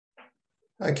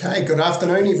Okay, good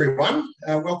afternoon, everyone.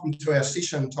 Welcome to our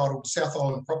session titled South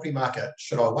Island Property Market,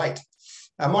 Should I Wait?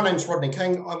 My name's Rodney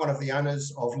King. I'm one of the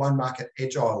owners of Loan Market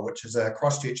Agile, which is a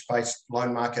Christchurch-based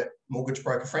loan market mortgage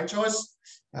broker franchise.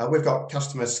 We've got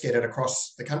customers scattered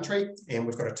across the country, and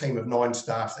we've got a team of 9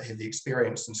 staff that have the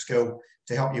experience and skill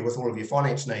to help you with all of your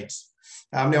finance needs.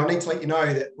 Now, I need to let you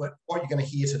know that what you're going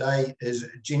to hear today is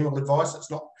general advice. It's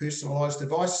not personalised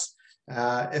advice.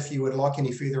 If you would like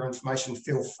any further information,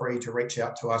 feel free to reach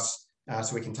out to us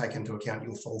so we can take into account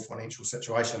your full financial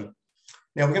situation.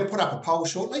 Now, we're going to put up a poll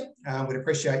shortly. We'd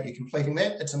appreciate you completing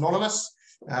that. It's anonymous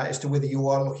as to whether you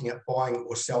are looking at buying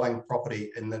or selling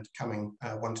property in the coming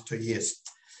 1 to 2 years.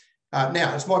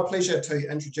 Now, it's my pleasure to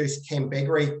introduce Cam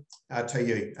Baggery to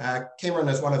you. Cameron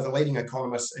is one of the leading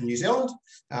economists in New Zealand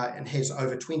and has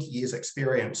over 20 years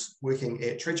experience working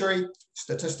at Treasury,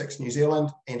 Statistics New Zealand,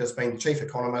 and has been chief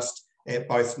economist at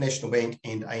both National Bank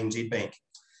and ANZ Bank.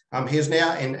 He is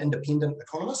now an independent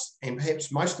economist, and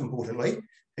perhaps most importantly,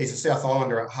 he's a South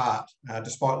Islander at heart,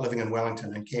 despite living in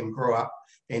Wellington, and Cam grew up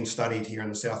and studied here in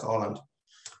the South Island.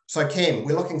 So Cam,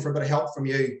 we're looking for a bit of help from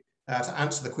you to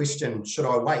answer the question, should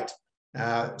I wait?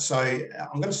 So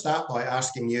I'm going to start by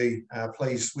asking you,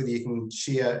 please, whether you can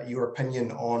share your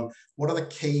opinion on what are the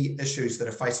key issues that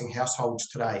are facing households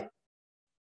today?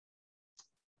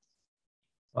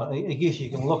 I guess you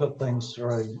can look at things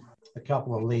through a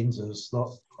couple of lenses.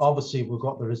 Look, obviously, we've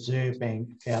got the Reserve Bank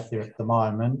out there at the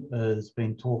moment has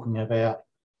been talking about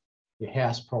your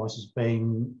house prices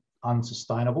being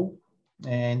unsustainable,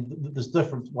 and there's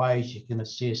different ways you can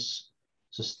assess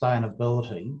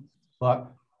sustainability. But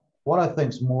what I think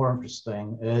is more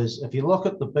interesting is if you look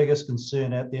at the biggest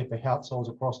concern out there for households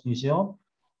across New Zealand,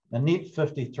 a net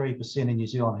 53% of New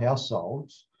Zealand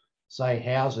households say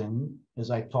housing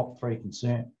is a top 3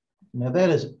 concern. Now that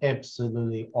is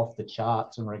absolutely off the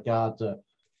charts in regard to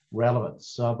relevance.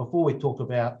 So before we talk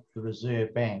about the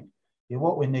Reserve Bank,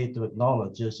 what we need to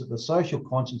acknowledge is that the social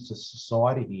conscience of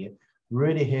society here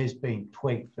really has been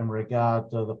tweaked in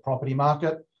regard to the property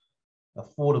market,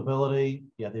 affordability,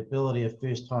 the ability of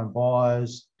first home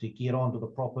buyers to get onto the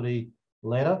property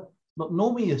ladder. Look,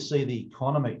 normally you see the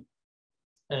economy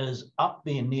is up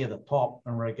there near the top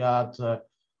in regard to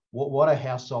what are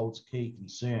households' key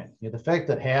concern. The fact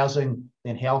that housing,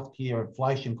 then healthcare,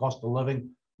 inflation, cost of living,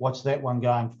 what's that one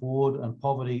going forward, and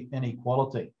poverty,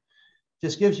 inequality.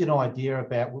 Just gives you an idea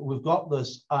about, we've got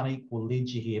this unequal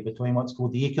ledger here between what's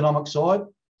called the economic side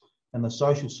and the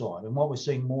social side. And what we're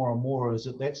seeing more and more is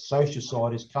that that social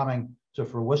side is coming to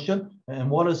fruition. And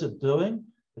what is it doing?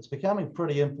 It's becoming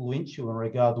pretty influential in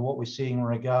regard to what we're seeing in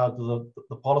regard to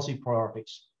the policy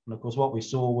priorities. And of course, what we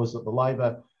saw was that the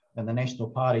Labor and the National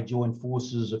Party joined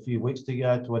forces a few weeks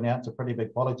ago to announce a pretty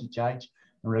big policy change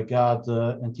in regard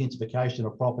to intensification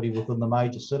of property within the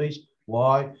major cities.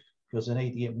 Why? Because they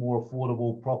need to get more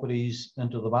affordable properties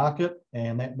into the market,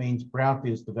 and that means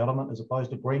brownfields development as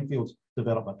opposed to greenfields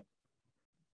development.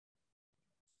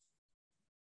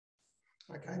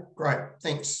 Okay, great.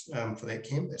 Thanks for that,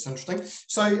 Cam. That's interesting.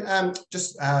 So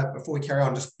just before we carry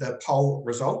on, just the poll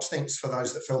results. Thanks for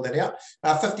those that filled that out.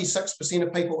 56%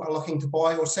 of people are looking to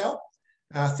buy or sell,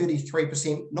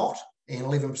 33% not, and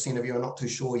 11% of you are not too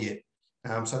sure yet.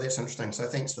 So that's interesting. So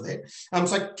thanks for that.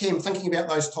 So Cam, thinking about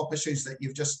those top issues that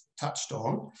you've just touched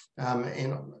on,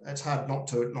 and it's hard not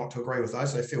to agree with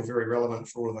those. They feel very relevant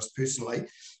for all of us personally.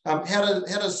 How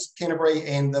does Canterbury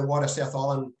and the wider South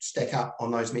Island stack up on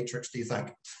those metrics, do you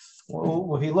think?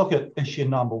 Well, if you look at issue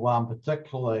number 1,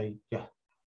 particularly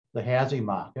the housing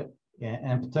market,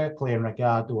 and particularly in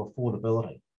regard to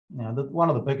affordability. Now, one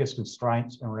of the biggest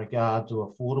constraints in regard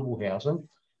to affordable housing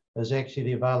is actually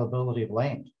the availability of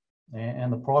land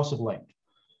and the price of land.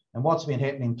 And what's been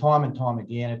happening time and time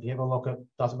again, if you ever look at,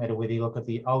 doesn't matter whether you look at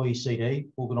the OECD,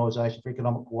 Organisation for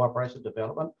Economic Cooperation and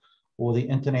Development, or the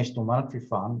International Monetary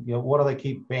Fund, what do they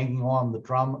keep banging on the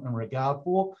drum in regard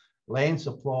for? Land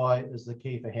supply is the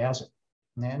key for housing.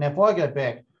 Now if I go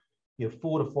back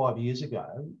 4 to 5 years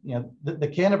ago, the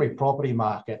Canterbury property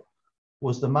market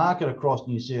was the market across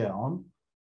New Zealand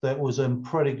that was in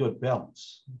pretty good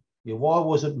balance. Why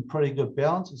was it in pretty good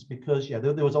balance? It's because there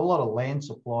was a lot of land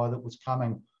supply that was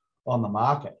coming on the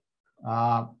market.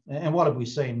 And what have we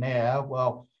seen now?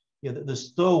 Well, there's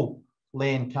still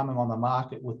land coming on the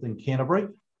market within Canterbury,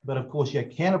 but of course,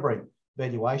 Canterbury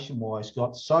valuation-wise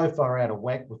got so far out of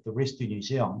whack with the rest of New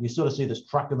Zealand. You sort of see this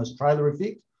truck and this trailer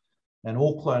effect, and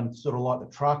Auckland sort of like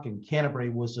the truck, and Canterbury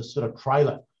was a sort of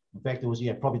trailer. In fact, it was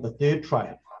probably the 3rd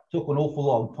trailer. Took an awful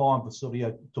long time for sort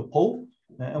of to pull.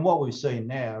 And what we've seen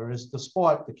now is,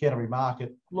 despite the Canterbury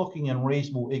market looking in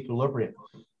reasonable equilibrium,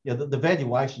 the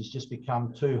valuations just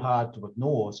become too hard to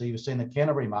ignore. So you've seen the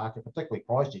Canterbury market, particularly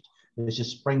Christchurch, is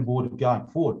just springboarded going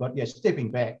forward. But yeah,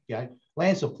 stepping back,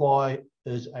 land supply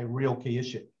is a real key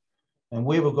issue. And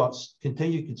where we've got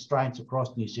continued constraints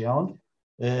across New Zealand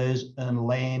is in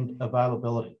land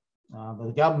availability.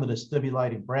 The government is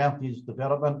stimulating brownfields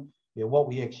development. What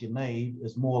we actually need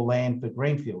is more land for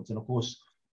greenfields. And of course,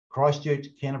 Christchurch,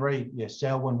 Canterbury,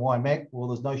 Selwyn, Waimak, well,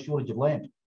 there's no shortage of land.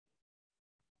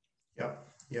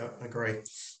 Yeah, agree.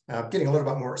 Getting a little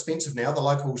bit more expensive now. The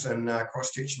locals in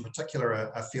Christchurch in particular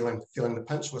are feeling the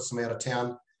pinch with some out of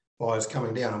town buyers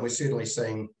coming down. And we're certainly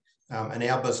seeing in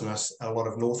our business, a lot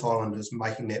of North Islanders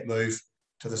making that move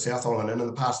to the South Island. And in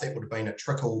the past, that would have been a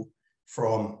trickle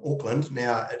from Auckland.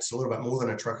 Now it's a little bit more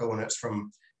than a trickle, and it's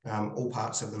from all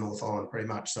parts of the North Island pretty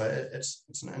much. So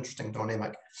it's an interesting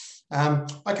dynamic.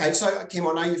 Okay, so Kim,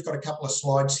 I know you've got a couple of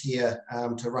slides here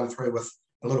to run through with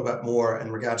a little bit more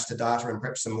in regards to data and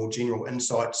perhaps some more general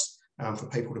insights for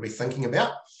people to be thinking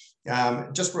about.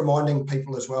 Just reminding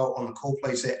people as well on the call,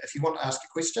 please, that if you want to ask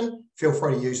a question, feel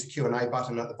free to use the Q&A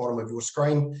button at the bottom of your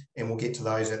screen, and we'll get to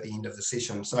those at the end of the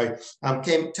session. So,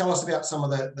 Cam, tell us about some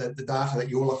of the data that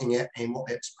you're looking at and what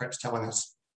that's perhaps telling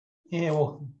us. Yeah,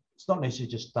 well, it's not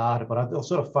necessarily just data, but I'll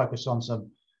sort of focus on some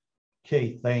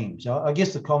key themes. I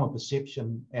guess the common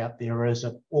perception out there is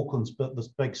that Auckland's this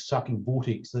big sucking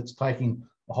vortex that's taking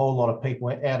a whole lot of people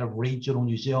out of regional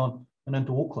New Zealand and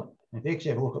into Auckland. And if you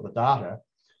actually have a look at the data,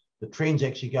 the trend's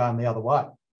actually going the other way.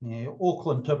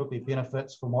 Auckland typically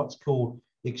benefits from what's called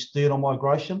external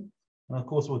migration. And of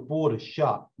course, with borders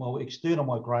shut, well, external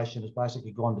migration has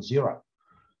basically gone to zero.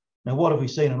 Now, what have we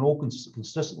seen in Auckland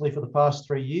consistently for the past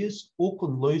 3 years?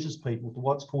 Auckland loses people to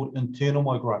what's called internal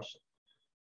migration.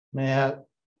 Now,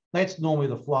 that's normally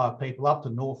the flow of people up to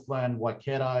Northland,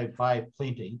 Waikato, Bay of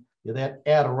Plenty. That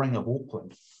outer ring of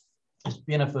Auckland has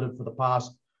benefited for the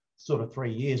past sort of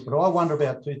 3 years. But I wonder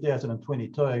about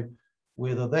 2022,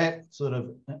 whether that sort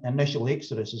of initial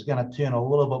exodus is going to turn a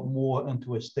little bit more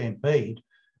into a stampede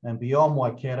and beyond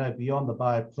Waikato, beyond the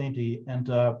Bay of Plenty,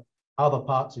 into other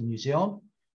parts of New Zealand.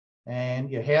 And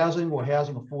your housing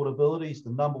affordability is the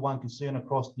 #1 concern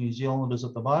across New Zealanders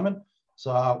at the moment.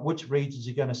 So which regions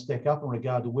are going to stack up in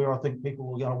regard to where I think people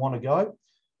are going to want to go?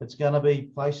 It's going to be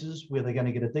places where they're going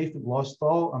to get a decent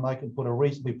lifestyle and they can put a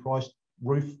reasonably priced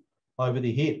roof over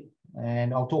their head.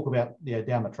 And I'll talk about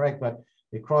down the track, but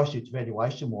Christchurch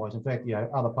valuation-wise, in fact,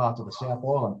 other parts of the South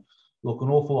Island look an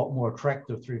awful lot more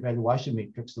attractive through valuation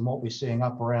metrics than what we're seeing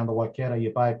up around the Waikato,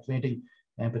 your Bay of Plenty,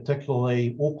 and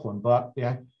particularly Auckland. But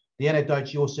the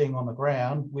anecdotes you're seeing on the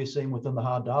ground, we're seeing within the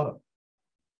hard data.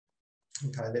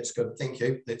 Okay, that's good. Thank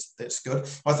you. That's good.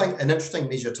 I think an interesting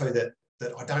measure too that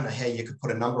I don't know how you could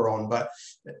put a number on, but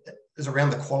is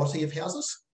around the quality of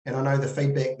houses. And I know the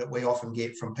feedback that we often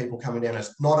get from people coming down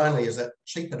is not only is it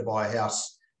cheaper to buy a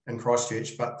house in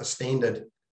Christchurch, but the standard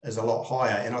is a lot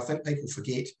higher. And I think people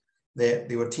forget that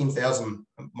there were 10,000,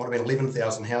 might have been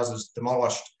 11,000 houses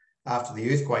demolished after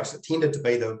the earthquakes. It tended to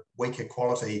be the weaker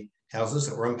quality houses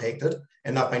that were impacted,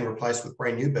 and they've been replaced with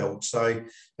brand new builds. So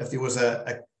if there was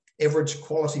a average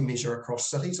quality measure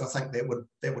across cities, I think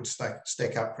that would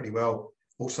stack up pretty well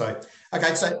also.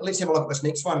 Okay, so let's have a look at this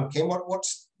next one. Ken, what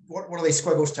are these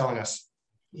squiggles telling us?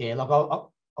 Yeah, look,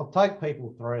 I'll take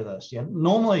people through this.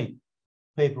 Normally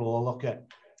people will look at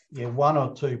 1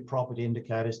 or 2 property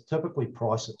indicators, typically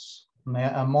prices.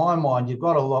 Now, in my mind, you've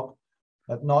got to look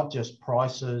at not just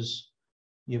prices,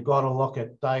 you've got to look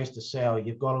at days to sell,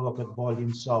 you've got to look at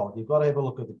volume sold, you've got to have a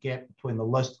look at the gap between the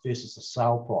list versus the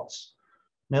sale price.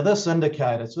 Now, this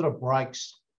indicator sort of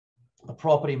breaks the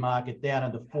property market down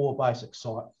into 4 basic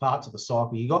parts of the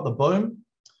cycle. You've got the boom,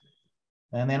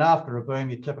 and then after a boom,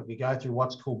 you typically go through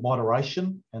what's called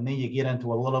moderation, and then you get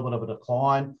into a little bit of a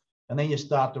decline, and then you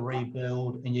start to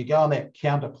rebuild, and you go in that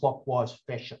counterclockwise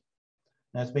fashion.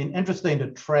 Now, it's been interesting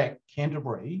to track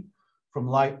Canterbury from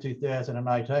late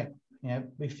 2018.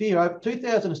 We fear over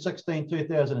 2016,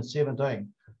 2017,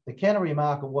 the Canterbury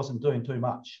market wasn't doing too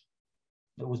much.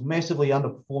 It was massively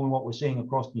underperforming what we're seeing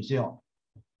across New Zealand.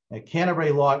 Now,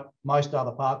 Canterbury, like most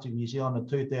other parts of New Zealand in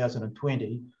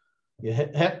 2020, you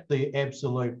hit the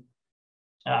absolute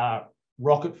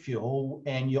rocket fuel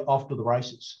and you're off to the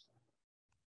races.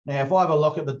 Now, if I have a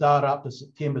look at the data up to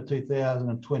September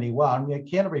 2021,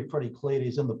 Canterbury pretty clearly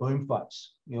is in the boom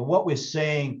phase. What we're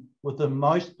seeing within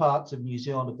most parts of New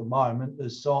Zealand at the moment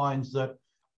is signs that,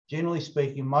 generally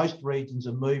speaking, most regions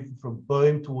are moving from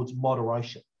boom towards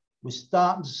moderation. We're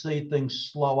starting to see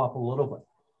things slow up a little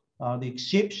bit. The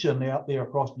exception out there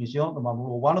across New Zealand at the moment,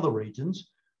 or one of the regions,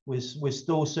 we're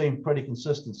still seeing pretty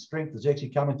consistent strength is actually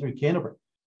coming through Canterbury.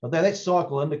 But that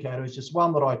cycle indicator is just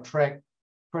one that I track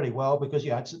pretty well because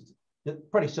it's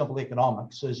pretty simple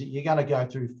economics. Is you're going to go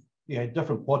through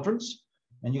different quadrants,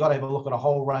 and you've got to have a look at a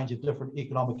whole range of different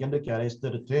economic indicators to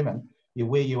determine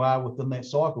where you are within that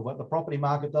cycle. But the property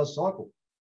market does cycle.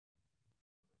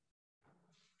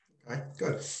 Okay,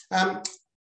 good.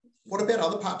 What about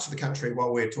other parts of the country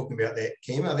while we're talking about that,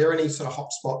 Kim? Are there any sort of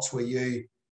hotspots where you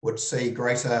would see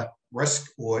greater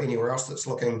risk, or anywhere else that's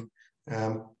looking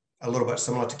a little bit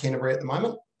similar to Canterbury at the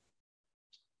moment?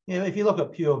 Yeah, if you look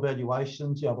at pure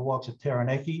valuations, the likes of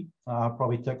Taranaki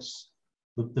probably ticks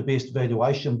the best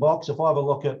valuation box. If I have a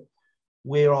look at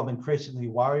where I'm increasingly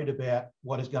worried about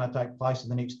what is going to take place in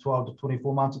the next 12 to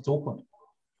 24 months, it's Auckland.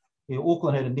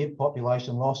 Auckland had a net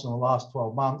population loss in the last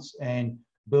 12 months and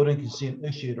building consent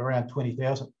issued around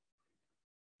 20,000.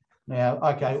 Now,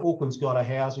 okay, Auckland's got a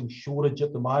housing shortage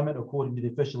at the moment, according to the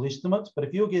official estimates, but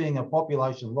if you're getting a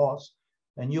population loss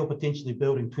and you're potentially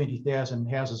building 20,000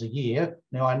 houses a year,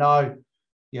 now I know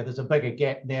there's a bigger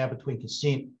gap now between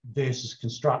consent versus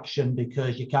construction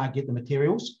because you can't get the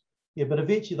materials. But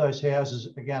eventually those houses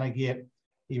are going to get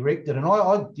erected. And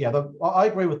I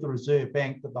agree with the Reserve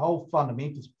Bank that the whole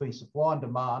fundamentals between supply and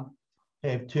demand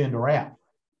have turned around.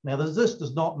 Now, this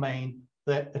does not mean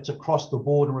that it's across the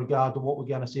board in regard to what we're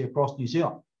going to see across New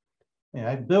Zealand.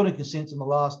 Building consents in the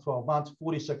last 12 months,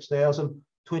 46,000,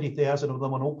 20,000 of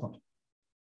them in Auckland.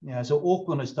 So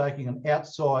Auckland is taking an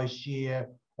outsized share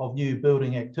of new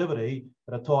building activity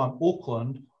at a time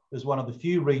Auckland is one of the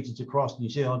few regions across New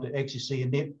Zealand to actually see a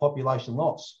net population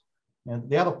loss. And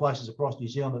the other places across New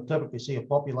Zealand that typically see a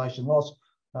population loss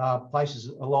are places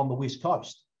along the west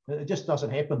coast. It just doesn't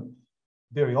happen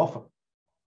very often.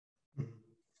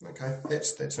 Okay,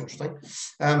 that's interesting.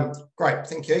 Great,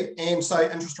 thank you. And so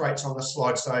interest rates on this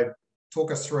slide. So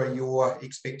talk us through your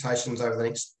expectations over the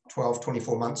next 12,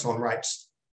 24 months on rates.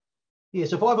 Yeah,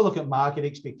 so if I have a look at market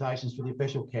expectations for the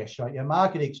official cash rate,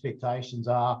 market expectations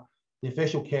are the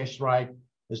official cash rate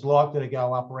is likely to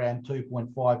go up around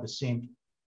 2.5%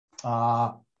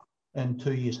 in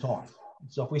 2 years' time.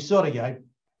 So if we sort of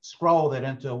scroll that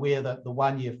into where the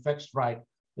 1 year fixed rate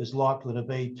is likely to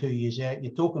be 2 years out,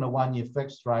 you're talking a 1 year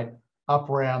fixed rate up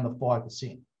around the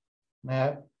 5%.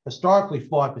 Now, historically,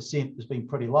 5% has been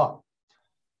pretty low.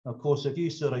 Of course, if you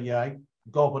sort of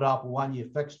gobbled up a 1 year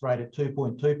fixed rate at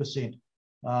 2.2%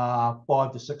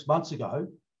 5 to 6 months ago,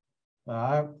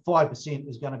 5%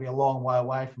 is going to be a long way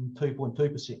away from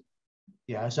 2.2%.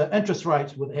 So interest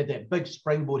rates would have that big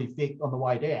springboard effect on the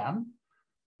way down,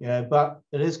 but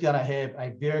it is going to have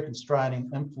a very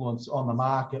constraining influence on the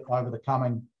market over the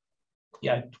coming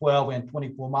 12 and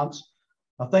 24 months.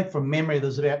 I think from memory,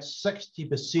 there's about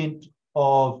 60%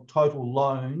 of total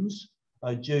loans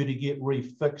are due to get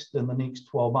refixed in the next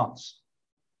 12 months.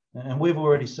 And we've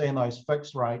already seen those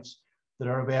fixed rates that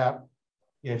are about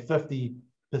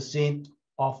 50%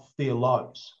 off their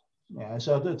lows.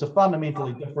 So it's a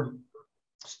fundamentally different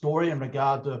story in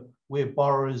regard to where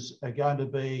borrowers are going to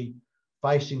be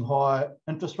facing higher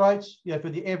interest rates. For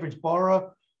the average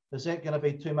borrower, is that going to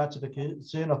be too much of a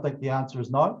concern? I think the answer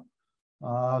is no.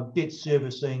 Debt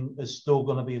servicing is still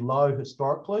going to be low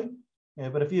historically.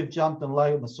 But if you've jumped in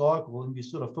late in the cycle and you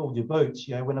sort of filled your boots,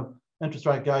 when an interest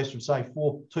rate goes from say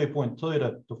 2.2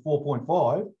 to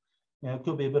 4.5, it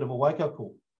could be a bit of a wake-up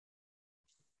call.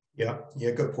 Yeah,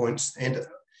 good points. And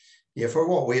for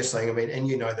what we're seeing, I mean, and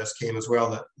you know this, Cam, as well,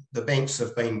 that the banks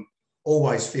have been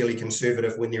always fairly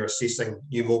conservative when they're assessing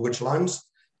new mortgage loans.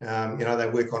 They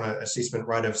work on an assessment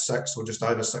rate of 6 or just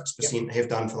over 6%, have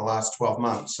done for the last 12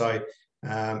 months. So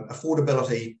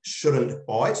affordability shouldn't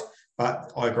bite,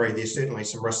 but I agree there's certainly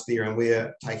some risk there, and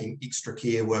we're taking extra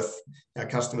care with our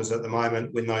customers at the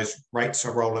moment when those rates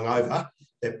are rolling over,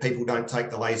 that people don't take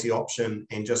the lazy option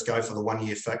and just go for the 1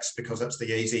 year fix because it's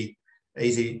the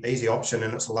easy option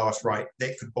and it's the lowest rate.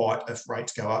 That could bite if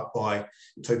rates go up by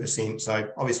 2%. So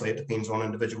obviously it depends on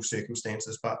individual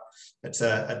circumstances, but it's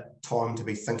a time to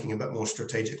be thinking a bit more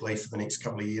strategically for the next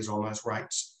couple of years on those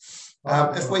rates.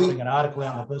 If we putting an article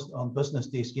out on Business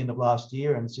Desk end of last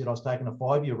year and said I was taking a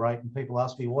 5 year rate, and people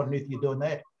asked me, what on earth are you doing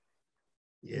that?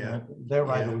 That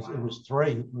rate, it was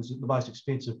 3. It was the most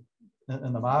expensive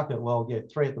in the market. Well,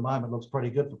 3 at the moment looks pretty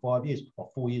good for 5 years, or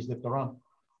 4 years left to run.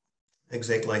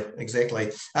 Exactly.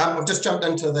 I've just jumped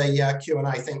into the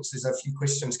Q&A. Thanks. There's a few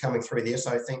questions coming through there,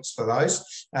 so thanks for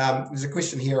those. There's a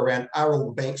question here around, are all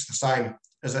the banks the same?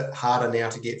 Is it harder now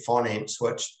to get finance?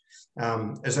 Which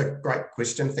is a great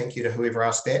question. Thank you to whoever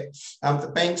asked that.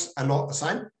 The banks are not the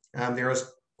same. There is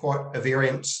quite a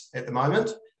variance at the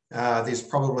moment. There's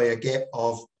probably a gap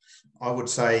of, I would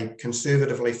say,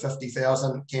 conservatively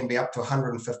 50,000, can be up to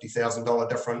 $150,000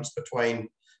 difference between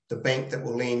the bank that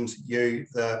will lend you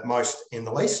the most and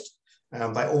the least.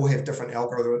 They all have different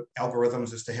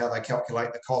algorithms as to how they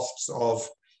calculate the costs of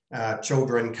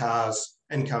children, cars,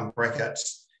 income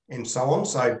brackets, and so on.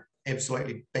 So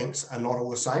absolutely, banks are not all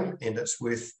the same, and it's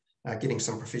worth getting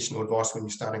some professional advice when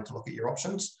you're starting to look at your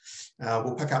options.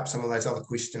 We'll pick up some of those other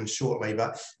questions shortly,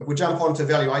 but if we jump on to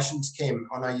valuations, Cam,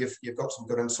 I know you've got some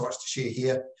good insights to share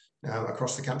here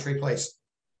across the country, please.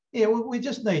 Yeah, we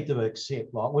just need to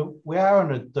accept, like, we are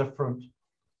in a different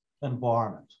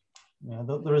environment. You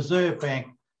know, the Reserve Bank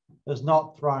is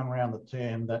not throwing around the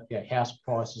term that house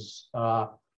prices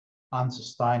are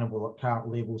unsustainable at current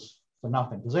levels for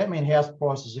nothing. Does that mean house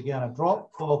prices are going to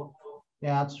drop? Well, the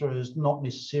answer is not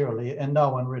necessarily, and no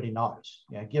one really knows.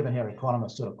 You know, given how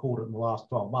economists sort of called it in the last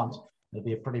 12 months, it'd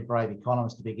be a pretty brave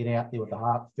economist to be getting out there with a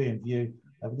hard, firm view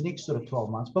over the next sort of 12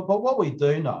 months. But what we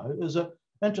do know is that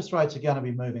interest rates are going to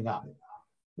be moving up.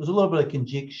 There's a little bit of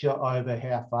conjecture over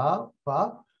how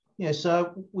far. Yeah,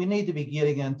 so we need to be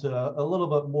getting into a little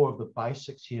bit more of the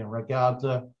basics here in regard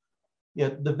to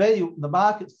the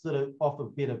markets that offer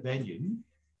better value.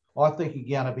 I think are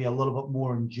going to be a little bit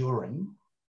more enduring,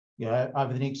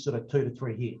 over the next sort of 2 to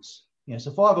 3 years.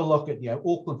 So if I have a look at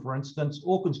Auckland, for instance,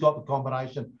 Auckland's got the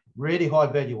combination really high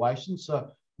valuation.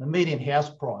 So the median house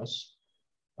price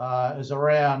is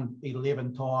around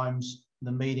 11 times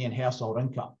the median household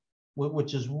income,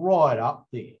 which is right up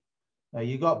there.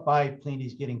 You got Bay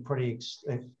Plenty's getting pretty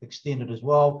extended as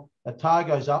well.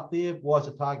 Otago's up there. Why is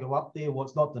Otago up there? Well,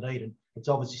 it's not Dunedin. It's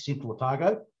obviously Central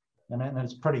Otago, and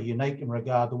it's pretty unique in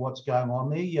regard to what's going on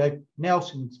there.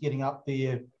 Nelson's getting up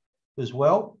there as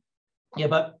well. Yeah,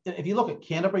 but if you look at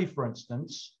Canterbury, for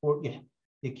instance,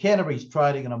 Canterbury's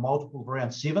trading in a multiple of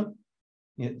around 7.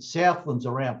 Southland's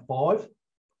around 5,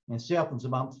 and Southland's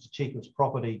amongst the cheapest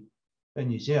property in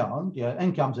New Zealand.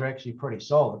 Incomes are actually pretty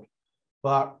solid,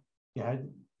 but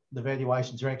the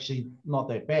valuations are actually not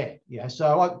that bad.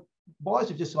 So buyers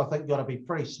have just, I think, got to be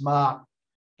pretty smart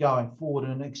going forward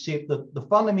and accept that the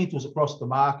fundamentals across the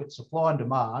market, supply and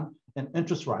demand, and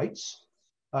interest rates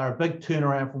are a big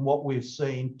turnaround from what we've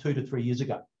seen 2 to 3 years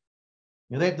ago.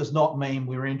 That does not mean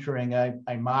we're entering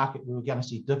a market where we're going to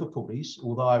see difficulties,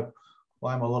 although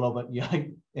I'm a little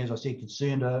bit, as I said,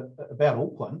 concerned about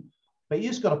Auckland. But you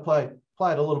just got to play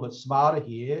it a little bit smarter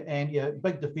here. And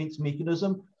big defence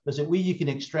mechanism is that where you can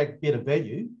extract better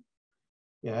value,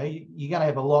 you're going to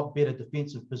have a lot better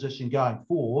defensive position going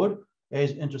forward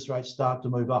as interest rates start to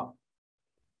move up.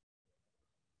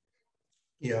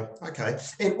 Yeah, okay.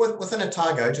 And within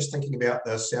Otago, just thinking about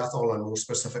the South Island more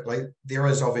specifically, there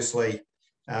is obviously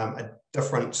a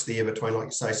difference there between, like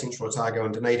you say, Central Otago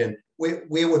and Dunedin. Where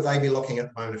would they be looking at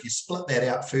the moment? If you split that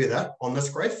out further on this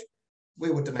graph,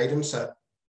 where would Dunedin sit?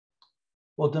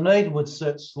 Well, Dunedin would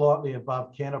sit slightly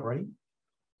above Canterbury,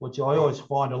 which I always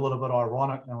find a little bit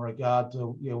ironic in regard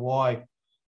to why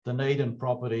Dunedin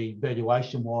property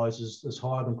valuation-wise is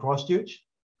higher than Christchurch.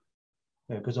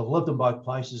 Because I've lived in both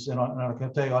places, and I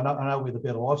can tell you, I know where the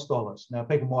better lifestyle is. Now,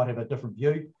 people might have a different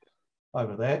view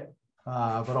over that,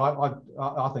 but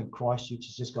I think Christchurch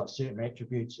has just got certain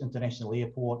attributes: international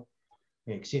airport,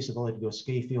 accessibility to a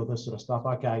ski field, this sort of stuff.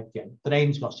 Okay,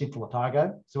 Dunedin's got Central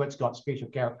Otago, so it's got special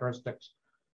characteristics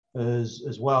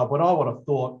as well. But I would have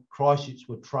thought Christchurch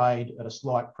would trade at a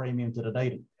slight premium to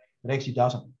Dunedin. It actually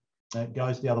doesn't. It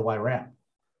goes the other way around.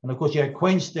 And of course,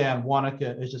 Queenstown,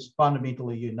 Wanaka is just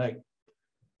fundamentally unique.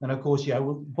 And of course,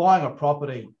 buying a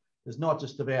property is not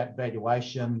just about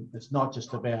valuation. It's not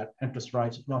just about interest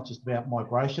rates. It's not just about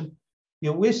migration.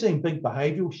 We're seeing big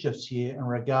behavioural shifts here in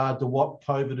regard to what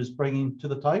COVID is bringing to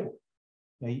the table.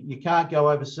 You can't go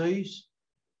overseas.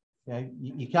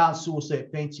 You can't source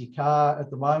that fancy car at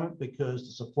the moment because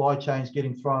the supply chain is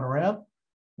getting thrown around.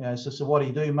 So what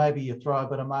do? Maybe you throw a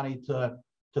bit of money to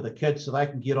the kids so they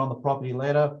can get on the property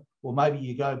ladder, or maybe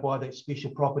you go buy that special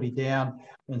property down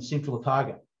in Central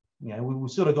Otago. We've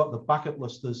sort of got the bucket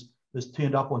list is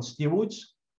turned up on steroids.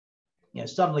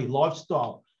 Suddenly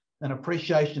lifestyle and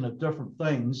appreciation of different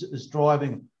things is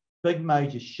driving big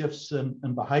major shifts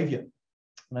in behaviour.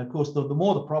 And of course, the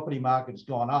more the property market has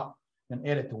gone up and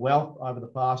added to wealth over the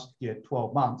past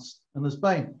 12 months, and there's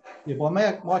been, by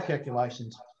my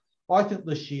calculations, I think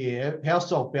this year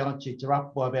household balance sheets are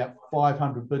up by about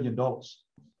 $500 billion,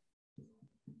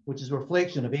 which is a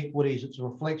reflection of equities. It's a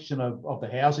reflection of the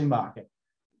housing market.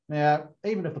 Now,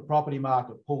 even if the property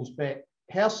market pulls back,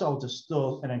 households are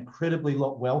still an incredibly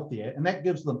lot wealthier, and that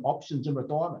gives them options in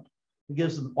retirement. It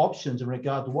gives them options in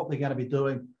regard to what they're going to be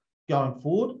doing going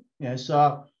forward.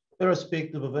 So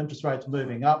irrespective of interest rates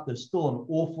moving up, there's still an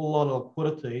awful lot of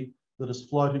liquidity that is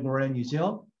floating around New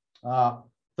Zealand.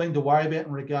 Thing to worry about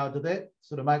in regard to that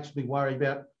sort of makes me worry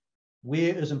about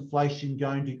where is inflation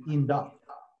going to end up.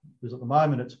 because at the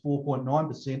moment it's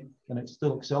 4.9% and it's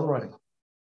still accelerating.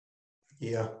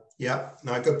 Yeah,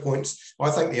 no, good points. I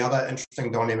think the other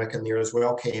interesting dynamic in there as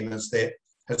well, Cam, is that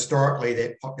historically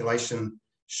that population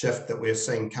shift that we're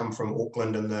seeing come from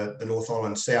Auckland and the North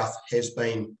Island South has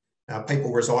been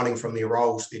people resigning from their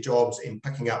roles, their jobs, and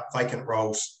picking up vacant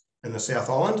roles in the South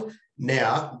Island.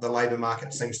 Now the labour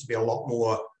market seems to be a lot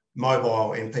more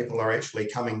mobile and people are actually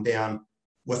coming down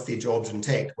with their jobs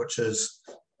intact, which is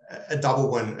a double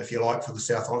win, if you like, for the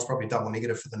South Island. It's probably double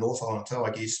negative for the North Island too, I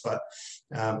guess, but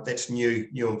that's new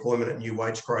employment and new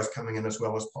wage growth coming in as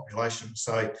well as population.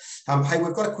 So, hey,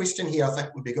 we've got a question here I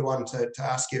think would be a good one to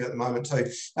ask you at the moment too.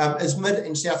 Is Mid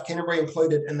and South Canterbury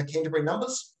included in the Canterbury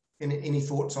numbers? Any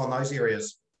thoughts on those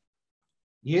areas?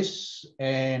 Yes,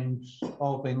 and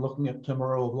I've been looking at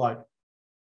Timaru of late.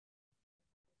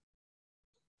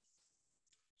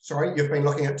 Sorry, you've been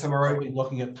looking at Timaru? I've been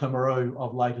looking at Timaru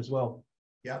of late as well.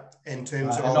 Yeah, in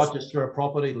terms of... And not just through a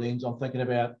property lens, I'm thinking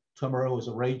about Timaru as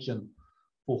a region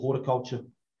for horticulture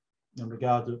in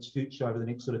regard to its future over the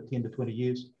next sort of 10 to 20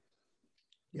 years.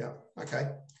 Yeah, okay.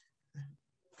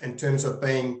 In terms of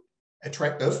being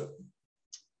attractive?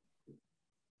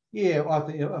 Yeah, I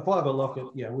think if I have a look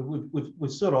at,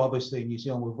 we've sort of obviously in New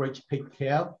Zealand, we've reached peak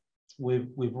cow. We've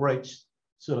reached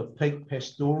sort of peak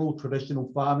pastoral, traditional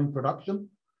farming production.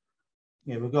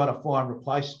 We've got to find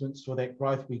replacements for that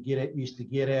growth we used to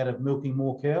get out of milking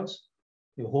more cows.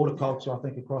 Horticulture, I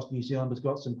think, across New Zealand has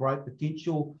got some great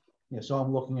potential. So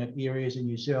I'm looking at areas in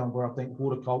New Zealand where I think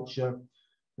horticulture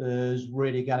is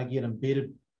really going to get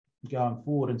embedded going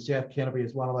forward. And South Canterbury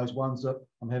is one of those ones that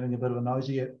I'm having a bit of a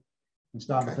nosy at and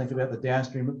starting to think about the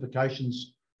downstream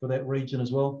implications for that region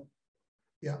as well.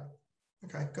 Yeah.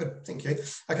 Okay, good. Thank you.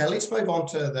 Okay, let's move on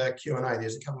to the Q&A.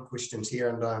 There's a couple of questions here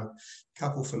and a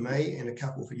couple for me and a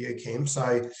couple for you, Cam.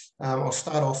 So I'll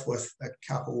start off with a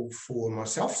couple for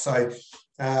myself. So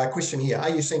question here, are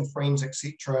you seeing friends,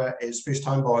 etc., as first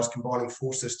home buyers combining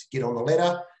forces to get on the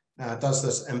ladder? Does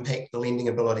this impact the lending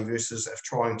ability versus if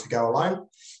trying to go alone?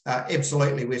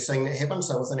 Absolutely, we're seeing that happen.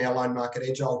 So within our loan market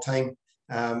agile team,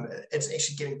 it's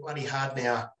actually getting bloody hard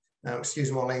now,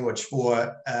 excuse my language,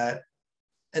 for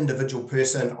individual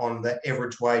person on the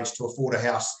average wage to afford a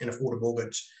house and afford a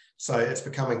mortgage. So it's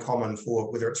becoming common for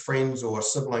whether it's friends or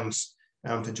siblings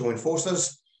to join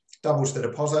forces, doubles the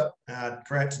deposit,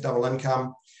 creates a double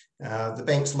income. The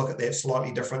banks look at that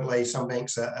slightly differently. Some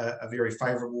banks are very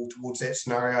favourable towards that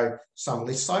scenario, some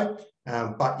less so.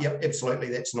 But yep,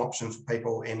 absolutely, that's an option for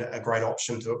people and a great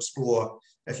option to explore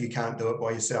if you can't do it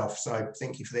by yourself. So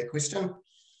thank you for that question.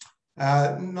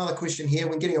 Another question here,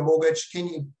 when getting a mortgage, can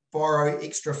you borrow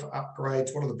extra for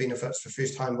upgrades? What are the benefits for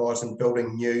first home buyers in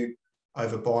building new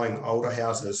over buying older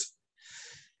houses?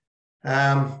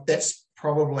 That's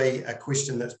probably a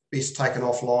question that's best taken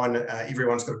offline.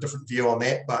 Everyone's got a different view on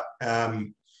that, but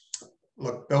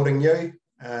look, building new,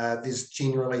 there's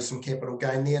generally some capital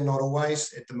gain there, not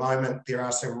always. At the moment, there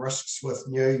are some risks with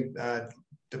new,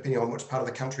 depending on which part of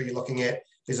the country you're looking at.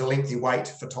 There's a lengthy wait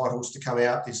for titles to come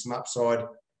out. There's some upside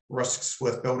risks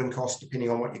with building costs, depending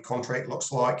on what your contract looks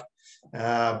like.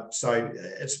 So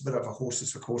it's a bit of a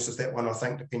horses for courses, that one, I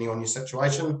think, depending on your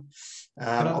situation.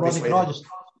 Rodney, can I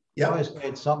just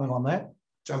add something on that?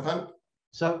 Jump in.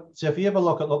 So if you ever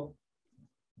look at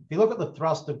the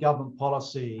thrust of government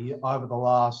policy over the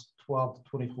last 12 to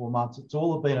 24 months, it's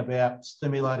all been about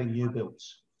stimulating new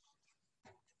builds,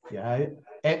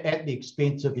 at the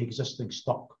expense of the existing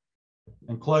stock,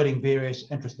 including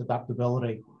various interest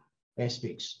deductibility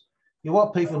aspects.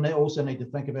 What people also need to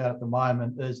think about at the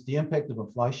moment is the impact of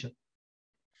inflation.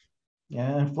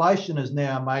 Inflation is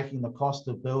now making the cost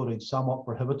of building somewhat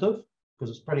prohibitive because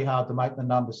it's pretty hard to make the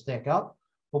numbers stack up.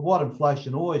 But what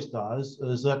inflation always does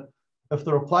is that if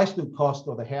the replacement cost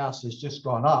of the house has just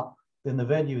gone up, then the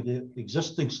value of the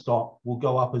existing stock will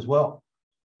go up as well.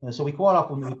 And so we quite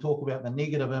often, when we talk about the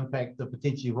negative impact that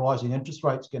potentially rising interest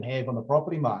rates can have on the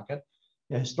property market,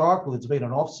 historically, there's been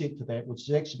an offset to that, which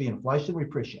is actually been inflationary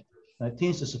pressure. And it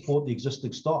tends to support the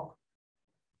existing stock.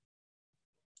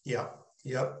 Yep,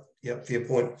 fair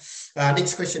point.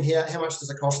 Next question here, how much does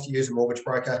it cost to use a mortgage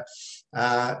broker?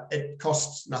 It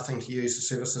costs nothing to use the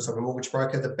services of a mortgage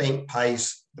broker. The bank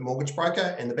pays the mortgage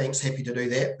broker, and the bank's happy to do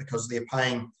that because they're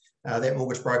paying that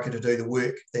mortgage broker to do the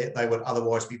work that they would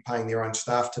otherwise be paying their own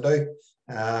staff to do.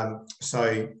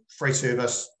 So free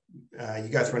service. You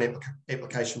go through an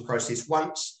application process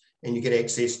once and you get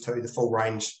access to the full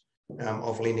range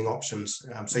of lending options.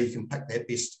 So you can pick that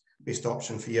best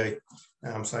option for you.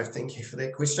 So thank you for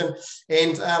that question.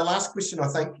 And last question, I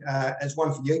think, is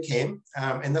one for you, Cam.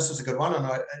 And this is a good one,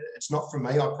 and it's not from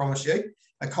me, I promise you.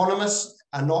 Economist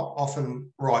are not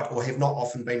often right or have not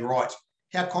often been right.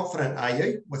 How confident are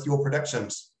you with your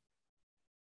predictions?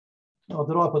 Oh,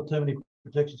 did I put too many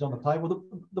predictions on the table?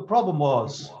 The problem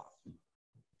was,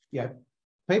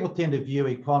 people tend to view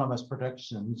economist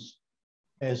predictions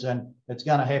as in it's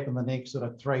going to happen the next sort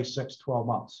of 3, 6, 12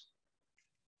 months.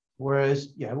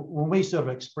 Whereas, when we sort of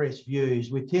express views,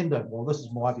 we tend to, well, this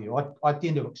is my view, I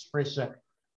tend to express it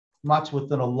much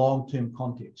within a long-term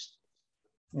context.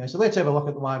 So let's have a look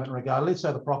at the moment in regard, let's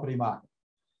say the property market.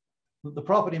 The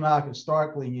property market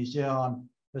historically in New Zealand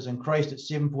has increased at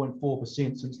 7.4%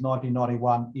 since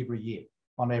 1991 every year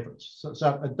on average.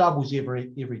 So it doubles every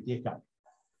decade.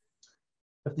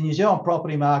 If the New Zealand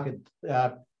property market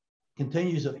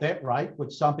continues at that rate,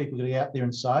 which some people get out there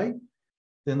and say,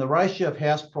 then the ratio of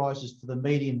house prices to the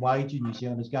median wage in New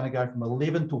Zealand is going to go from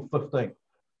 11 to 15.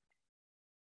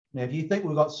 Now, if you think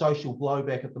we've got social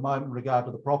blowback at the moment in regard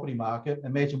to the property market,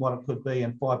 imagine what it could be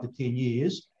in 5 to 10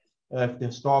 years if the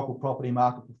historical property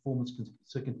market performance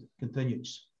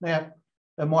continues. Now,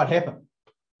 it might happen,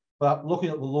 but looking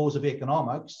at the laws of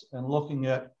economics and looking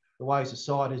at the way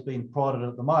society is being prodded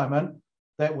at the moment,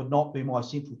 that would not be my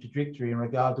central trajectory in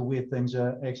regard to where things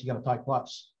are actually going to take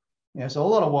place. So a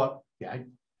lot of what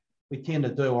we tend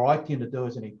to do, or I tend to do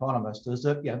as an economist, is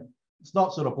that it's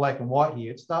not sort of black and white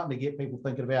here. It's starting to get people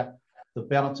thinking about the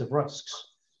balance of risks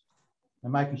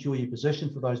and making sure you're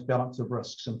positioned for those balance of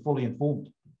risks and fully informed.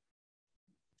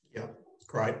 Yeah,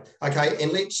 great. Okay,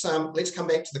 and let's come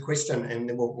back to the question, and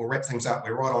then we'll wrap things up.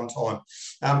 We're right on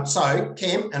time. So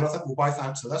Cam, and I think we'll both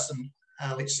answer this, and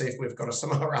let's see if we've got a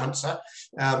similar answer.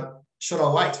 Should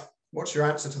I wait? What's your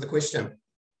answer to the question?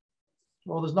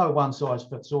 Well, there's no one size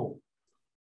fits all.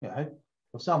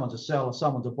 If someone's a seller,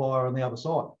 someone's a buyer on the other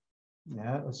side.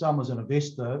 If someone's an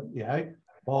investor,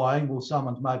 buying, well,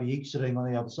 someone's maybe exiting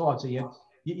on the other side. So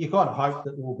you kind of hope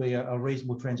that there will be a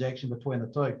reasonable transaction between the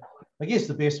two. I guess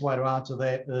the best way to answer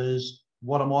that is,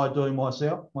 what am I doing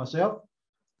myself?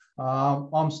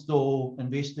 I'm still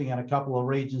investing in a couple of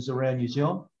regions around New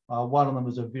Zealand. One of them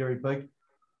is a very big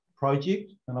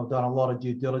project, and I've done a lot of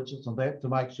due diligence on that to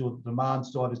make sure the demand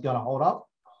side is going to hold up.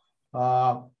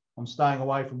 I'm staying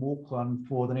away from Auckland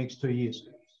for the next 2 years.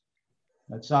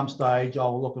 At some stage, I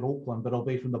will look at Auckland, but it'll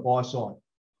be from the buy side,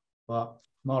 but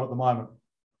not at the moment.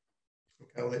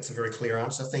 Okay, well, that's a very clear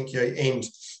answer. Thank you. And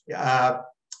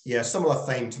similar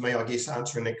theme to me, I guess,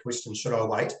 answering that question, should I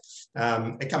wait?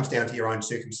 It comes down to your own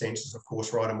circumstances, of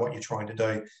course, right, and what you're trying to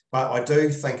do. But I do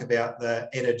think about the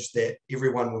adage that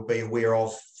everyone will be aware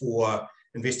of for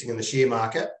investing in the share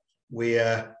market,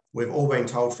 where we've all been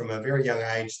told from a very young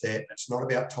age that it's not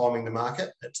about timing the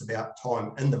market, it's about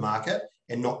time in the market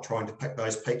and not trying to pick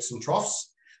those peaks and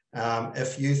troughs.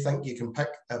 If you think you can pick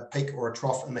a peak or a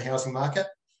trough in the housing market,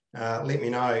 let me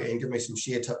know and give me some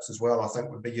share tips as well. I think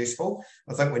would be useful.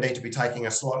 I think we need to be taking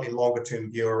a slightly longer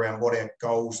term view around what our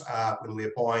goals are when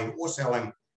we're buying or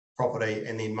selling property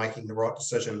and then making the right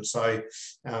decision. So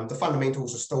the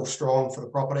fundamentals are still strong for the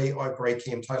property. I agree,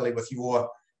 Cam, totally with your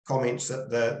comments that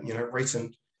the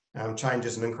recent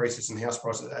changes and increases in house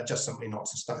prices are just simply not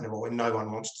sustainable, and no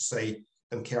one wants to see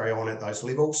them carry on at those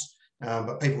levels.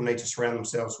 But people need to surround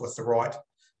themselves with the right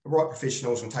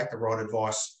professionals and take the right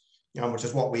advice, which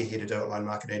is what we're here to do at Loan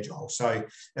Market Agile. So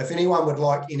if anyone would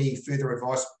like any further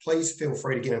advice, please feel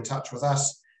free to get in touch with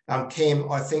us. Cam,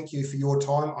 I thank you for your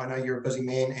time. I know you're a busy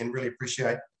man and really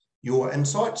appreciate your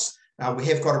insights. We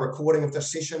have got a recording of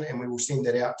this session and we will send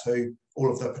that out to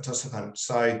all of the participants.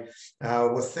 So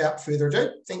without further ado,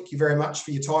 thank you very much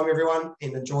for your time, everyone,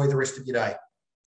 and enjoy the rest of your day.